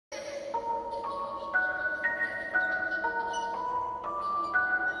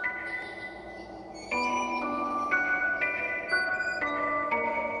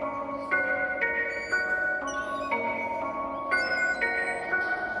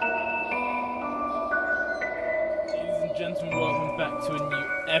gentlemen, welcome back to a new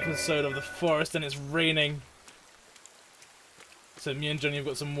episode of The Forest, and it's raining. So me and Johnny have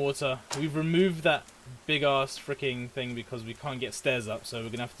got some water. We've removed that big ass freaking thing because we can't get stairs up, so we're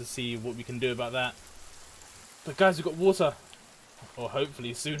gonna have to see what we can do about that. But guys, we've got water. Or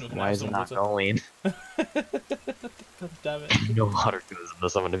hopefully soon we're gonna have some water. Why is it not going? God damn it. No water goes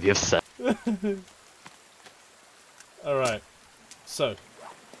unless I'm gonna be upset. Alright. So.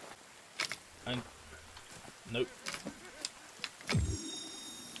 Nope.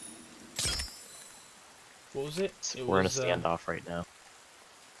 What was it? We're in a standoff right now.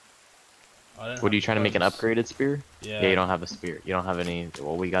 What are you trying to make an upgraded spear? Yeah. Yeah, you don't have a spear. You don't have any.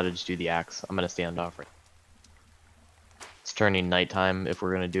 Well, we gotta just do the axe. I'm gonna stand off right. It's turning nighttime. If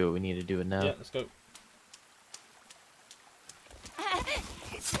we're gonna do it, we need to do it now. Yeah, let's go.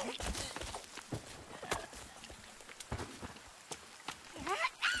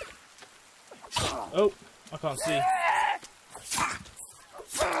 Oh, I can't see.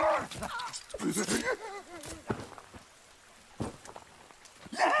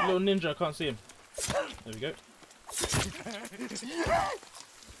 Little ninja, I can't see him. There we go.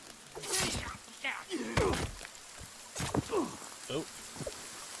 Oh,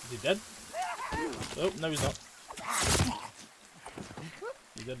 is he dead? Oh, no he's not.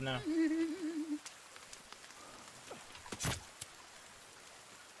 He's dead now.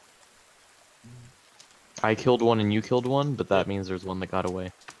 I killed one and you killed one, but that means there's one that got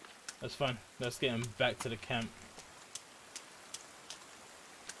away. That's fine. Let's get him back to the camp.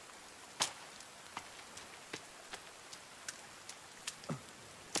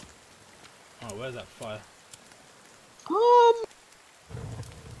 Oh, where's that fire?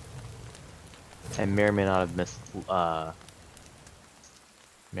 I may or may not have missed.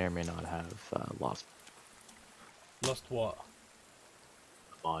 May or may not have lost Lost what?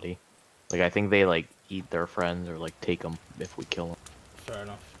 a body. Like I think they like eat their friends or like take them if we kill them. Fair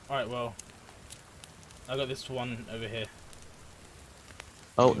enough. Alright, well. I got this one over here.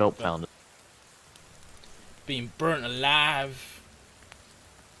 Oh nope, found it. Being burnt alive.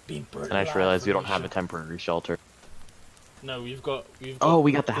 Being burnt And I just realized we don't have a temporary shelter. No, we've got. Oh,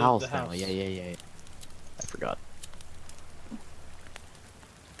 we got the built house now. Yeah. I forgot.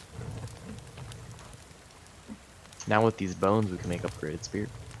 Now with these bones, we can make upgraded spear.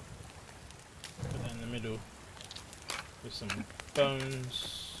 Put that in the middle with some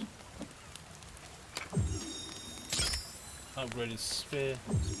bones. Upgraded spear.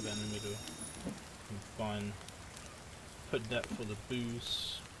 Let's put that in the middle. Combine. Put that for the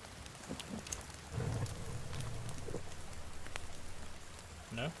boost.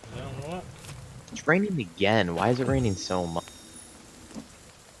 No? Is that on the what? It's raining again. Why is it raining so much?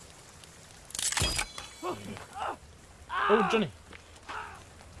 Oh, Johnny!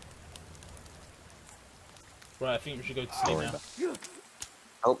 Right, I think we should go to sleep now.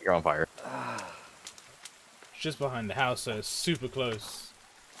 Oh, you're on fire. It's just behind the house, so it's super close.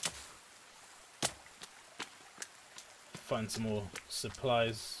 Find some more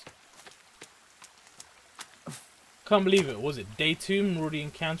supplies. Can't believe it. Was it day 2? I'm already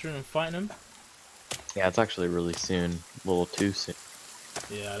encountering and fighting them? Yeah, it's actually really soon. A little too soon.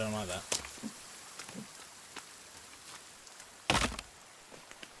 Yeah, I don't like that.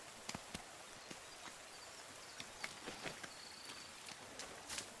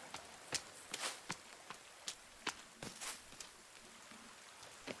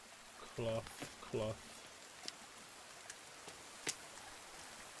 Cloth.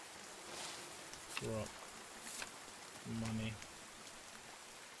 Rock. Money.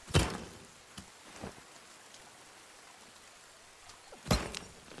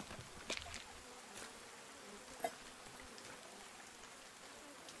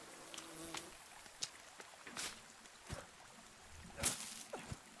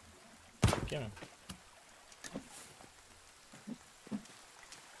 Get him.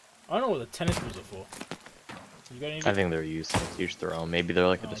 I don't know what the tennis balls are for. You got any? I think they're useless. You should throw them. Maybe they're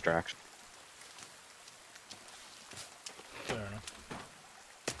like a Okay. distraction. Fair enough.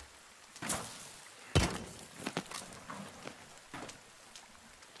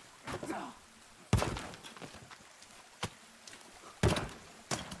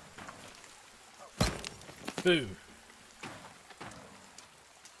 Boom.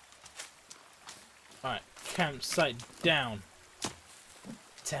 Alright, campsite down.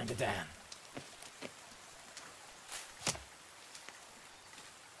 Time to down.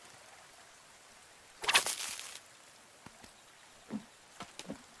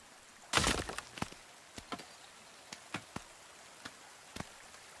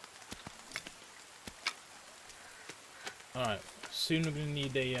 Alright, soon we're gonna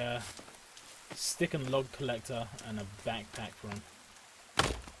need a stick and log collector and a backpack for him.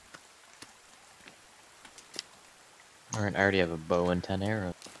 Alright, I already have a bow and 10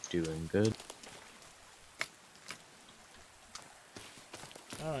 arrows. Doing good.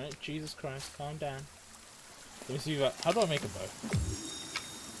 Alright, Jesus Christ, calm down. Let me see what. How do I make a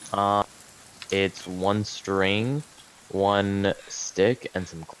bow? It's one string, one stick, and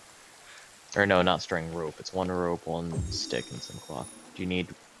some cloth. Or no, not string, rope. It's one rope, one stick, and some cloth. Do you need...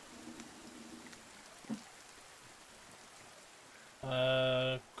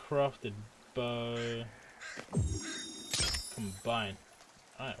 Crafted bow. Combine.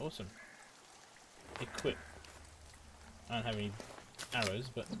 Alright, awesome. Equip. I don't have any arrows,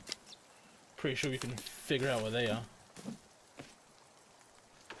 but pretty sure we can figure out what they are.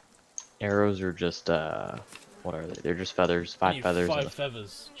 Arrows are just, what are they? They're just feathers. I 5 need feathers. 5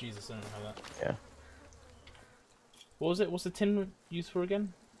 feathers. Jesus, I don't have that. Yeah. What was it? What's the tin used for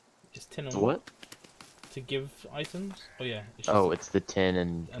again? Just tin and What? To give items? Oh yeah. It's the tin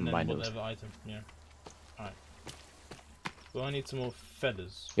and then combined whatever item. Yeah. Alright. Well, I need some more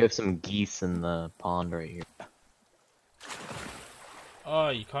feathers. You have some geese in the pond right here. Oh,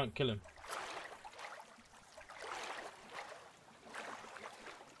 you can't kill him.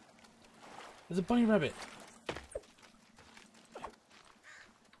 There's a bunny rabbit.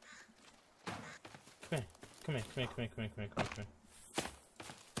 Come here. Come here. Come here. Come here. Come here. Come here. Come here.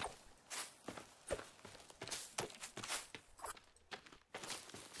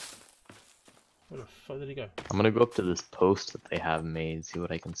 Where the fuck did he go? I'm gonna go up to this post that they have made, see what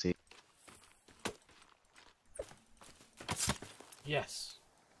I can see. Yes.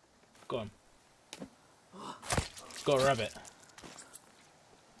 Got him. Got a rabbit.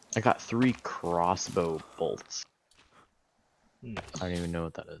 I got 3 crossbow bolts. Nice. I don't even know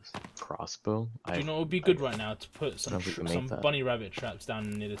what that is. Crossbow? Do you know what would be good right now to put some if we can make that. bunny rabbit traps down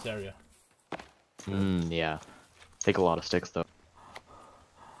near this area? Yeah. Take a lot of sticks though.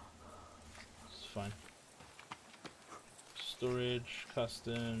 It's fine. Storage,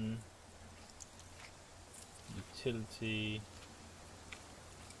 custom, utility.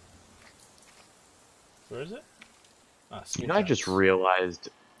 Where is it? Ah, You know, I just realized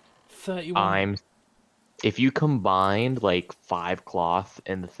 31. if you combined like 5 cloth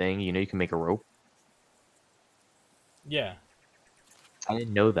in the thing, you know you can make a rope. Yeah. I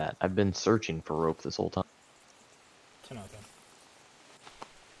didn't know that. I've been searching for rope this whole time. 10 out of 10.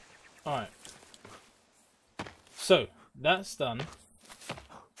 Alright. So, that's done.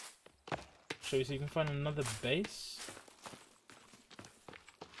 Shall we see if we can find another base?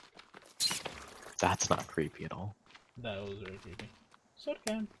 That's not creepy at all. That was very creepy. So it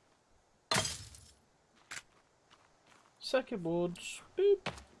can. Circuit boards. Boop.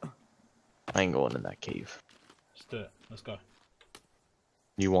 I ain't going in that cave. Let's do it. Let's go.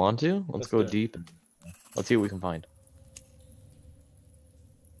 You want to? Let's go do it. deep. Let's see what we can find.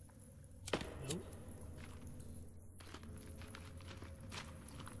 Nope.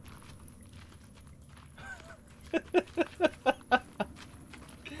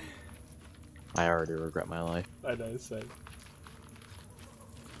 I already regret my life. I know, same.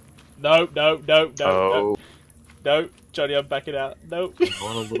 No, no, no, no, Oh. no. No, Johnny, I'm backing out. Nope. I'm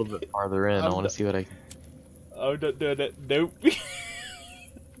going a little bit farther in. I want to see what I can... I'm not doing it. Nope.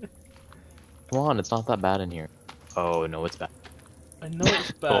 Come on, it's not that bad in here. Oh, no, it's bad. I know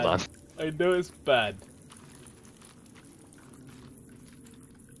it's bad. Hold on. I know it's bad.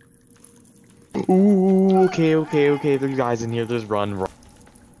 Ooh, okay, okay, okay. There's guys in here. There's run, run.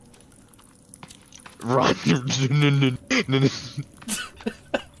 Run.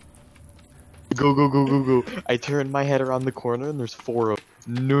 Go, go, go, go, go. I turned my head around the corner and there's 4 of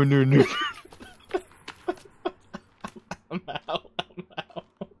them. No, no, no. I'm out. I'm out.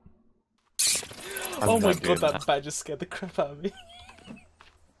 I'm Oh my not doing god, that bat just scared the crap out of me.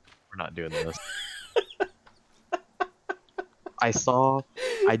 We're not doing this. I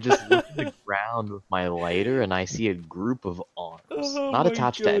just looked at the ground with my lighter and I see a group of arms. Oh Not my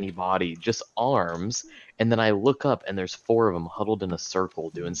attached to God. any body, just arms. And then I look up and there's 4 of them huddled in a circle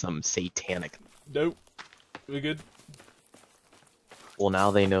doing something satanic. Nope. We good? Well,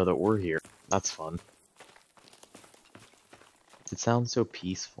 now they know that we're here. That's fun. It sounds so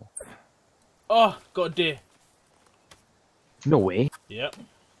peaceful. Oh, got a deer. No way. Yep.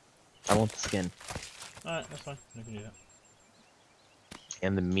 I want the skin. Alright, that's fine. We can do that.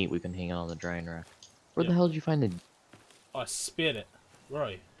 And the meat we can hang on the drying rack. Where the Yep. hell did you find the... Oh, I speared it. Where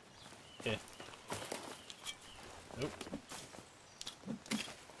are you? Here. Nope.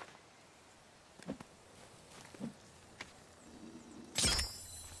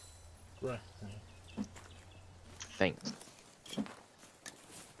 Right. Thanks.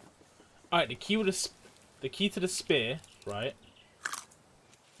 Alright, the key to the spear, right,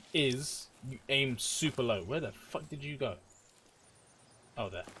 is you aim super low. Where the fuck did you go? Oh,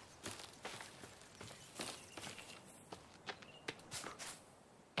 there.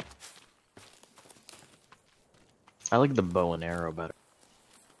 I like the bow and arrow better.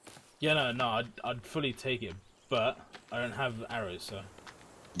 Yeah, no, I'd fully take it, but I don't have arrows, so.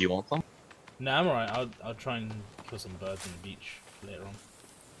 Do you want some? Nah, I'm alright. I'll try and kill some birds on the beach later on.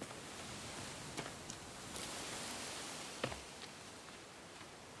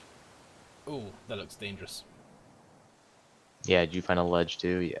 Ooh, that looks dangerous. Yeah, did you find a ledge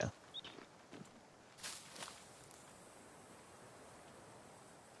too? Yeah.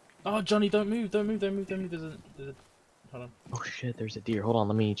 Oh, Johnny, don't move, don't move, don't move, don't move. There's a... Hold on. Oh shit, there's a deer. Hold on,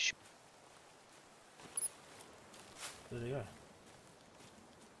 let me... There they go. I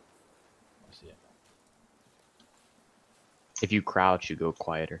see it. If you crouch, you go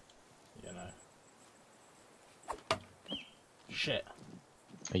quieter. Yeah, no. Shit.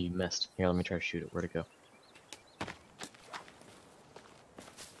 Oh, you missed. Here, let me try to shoot it. Where'd it go?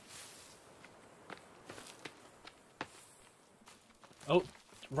 Oh,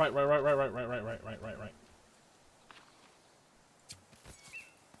 right.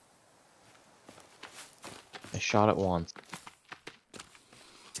 I shot it once.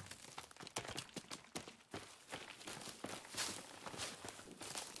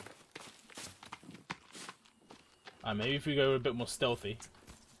 Maybe if we go a bit more stealthy.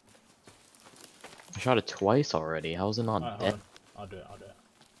 I shot it twice already. How is it not Hold dead? on. I'll do it.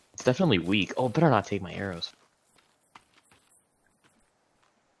 It's definitely weak. Oh, better not take my arrows.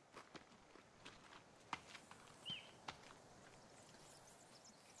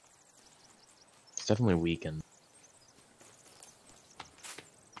 It's definitely weakened.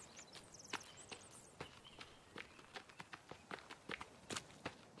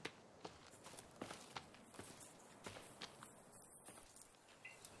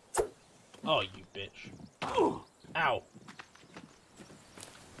 Oh, you bitch. Ow.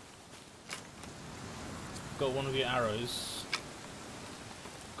 Got one of your arrows.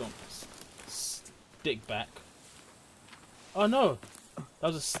 Go on. Stick back. Oh no! That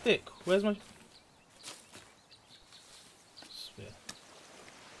was a stick. Where's my... spear?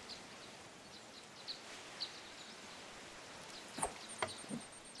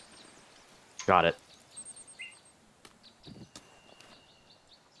 Got it.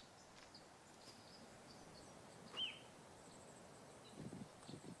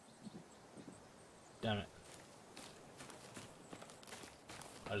 Damn it.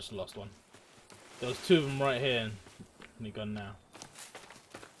 I just lost one. There was two of them right here and they're gone now.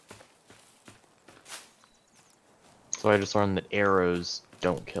 So I just learned that arrows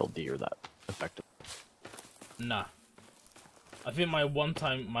don't kill deer that effectively. Nah. I think my one...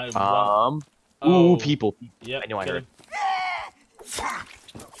 Ooh, Oh. people. Yep, I know I get heard. him.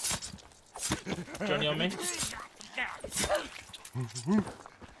 Johnny on me?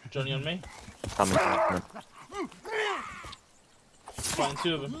 Johnny on me? Coming. Fighting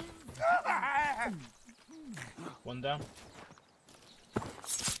two of them. One down.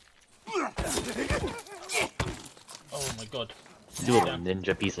 Oh my god. You little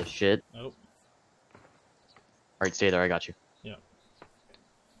ninja piece of shit. Nope. Alright, stay there, I got you. Yeah.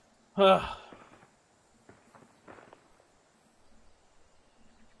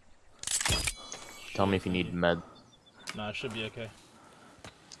 Tell me if you need med. Nah, it should be okay.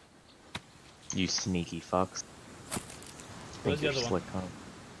 You sneaky fucks. Where's the you're other one? slick, huh?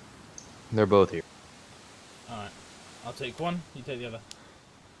 They're both here. Alright. I'll take one, you take the other.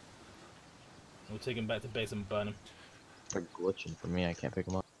 We'll take him back to base and burn him. They're glitching for me, I can't pick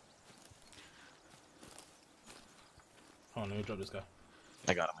them up. Hold on, let me drop this guy.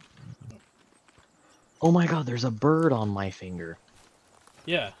 I got him. Oh my god, there's a bird on my finger.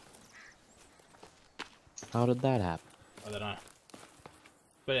 Yeah. How did that happen? I don't know.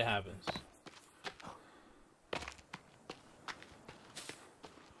 But it happens.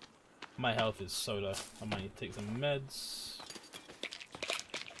 My health is so low. I might need to take some meds.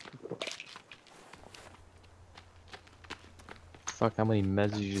 Fuck, how many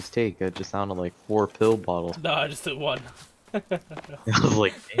meds did you just take? It just sounded like 4 pill bottles. No, I just took one. I was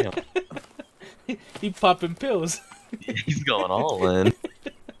like, damn. He popping pills. He's going all in.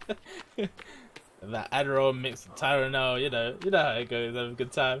 That Adderall mixed with Tylenol, you know how it goes. Have a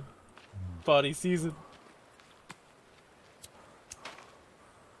good time. Party season.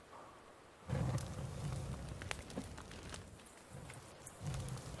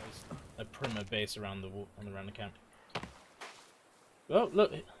 I put my base around around the camp. Oh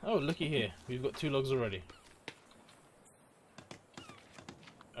look! Oh looky here, we've got 2 logs already.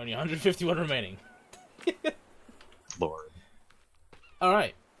 Only 151 remaining. Lord.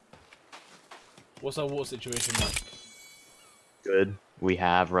 Alright. What's our water situation like? Good. We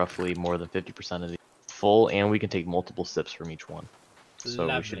have roughly more than 50% of the full, and we can take multiple sips from each one.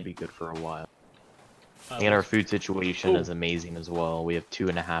 So we should be good for a while. And our food situation is amazing as well. We have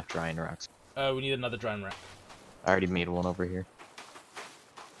 2.5 drying racks. We need another drying rack. I already made one over here.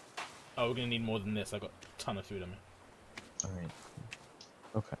 Oh, we're gonna need more than this. I got a ton of food on me. Alright.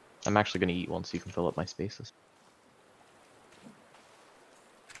 Okay. I'm actually gonna eat one so you can fill up my spaces.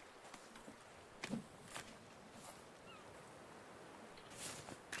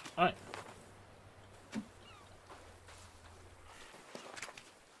 Alright.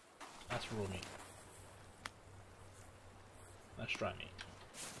 That's raw meat. That's dry meat.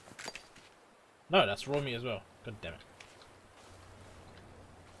 No, that's raw meat as well. God damn it.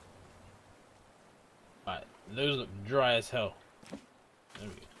 Alright, those look dry as hell. There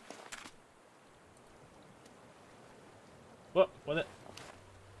we go. What? What it?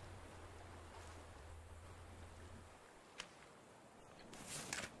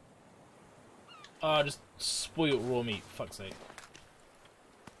 Ah, just spoiled raw meat, fuck's sake.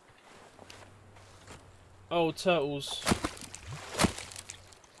 Oh, turtles.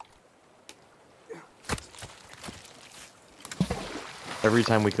 Every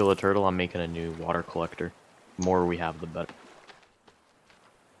time we kill a turtle, I'm making a new water collector. The more we have, the better.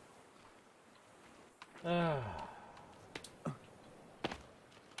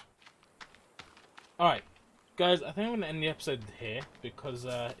 Alright, guys, I think I'm going to end the episode here because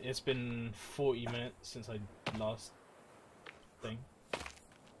it's been 40 minutes since I last thing.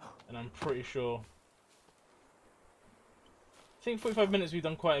 And I'm pretty sure... I think 45 minutes we've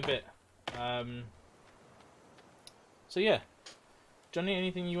done quite a bit. So yeah. Johnny,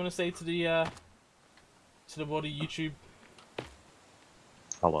 anything you want to say to the body YouTube?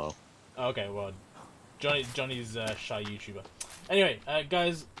 Hello. Oh, okay, well, Johnny's a shy YouTuber. Anyway,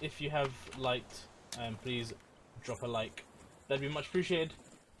 guys, if you have liked, please drop a like. That'd be much appreciated.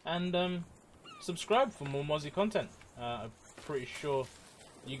 And subscribe for more Mozzie content. I'm pretty sure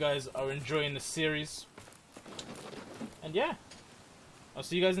you guys are enjoying the series. And yeah, I'll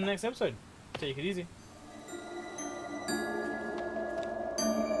see you guys in the next episode. Take it easy.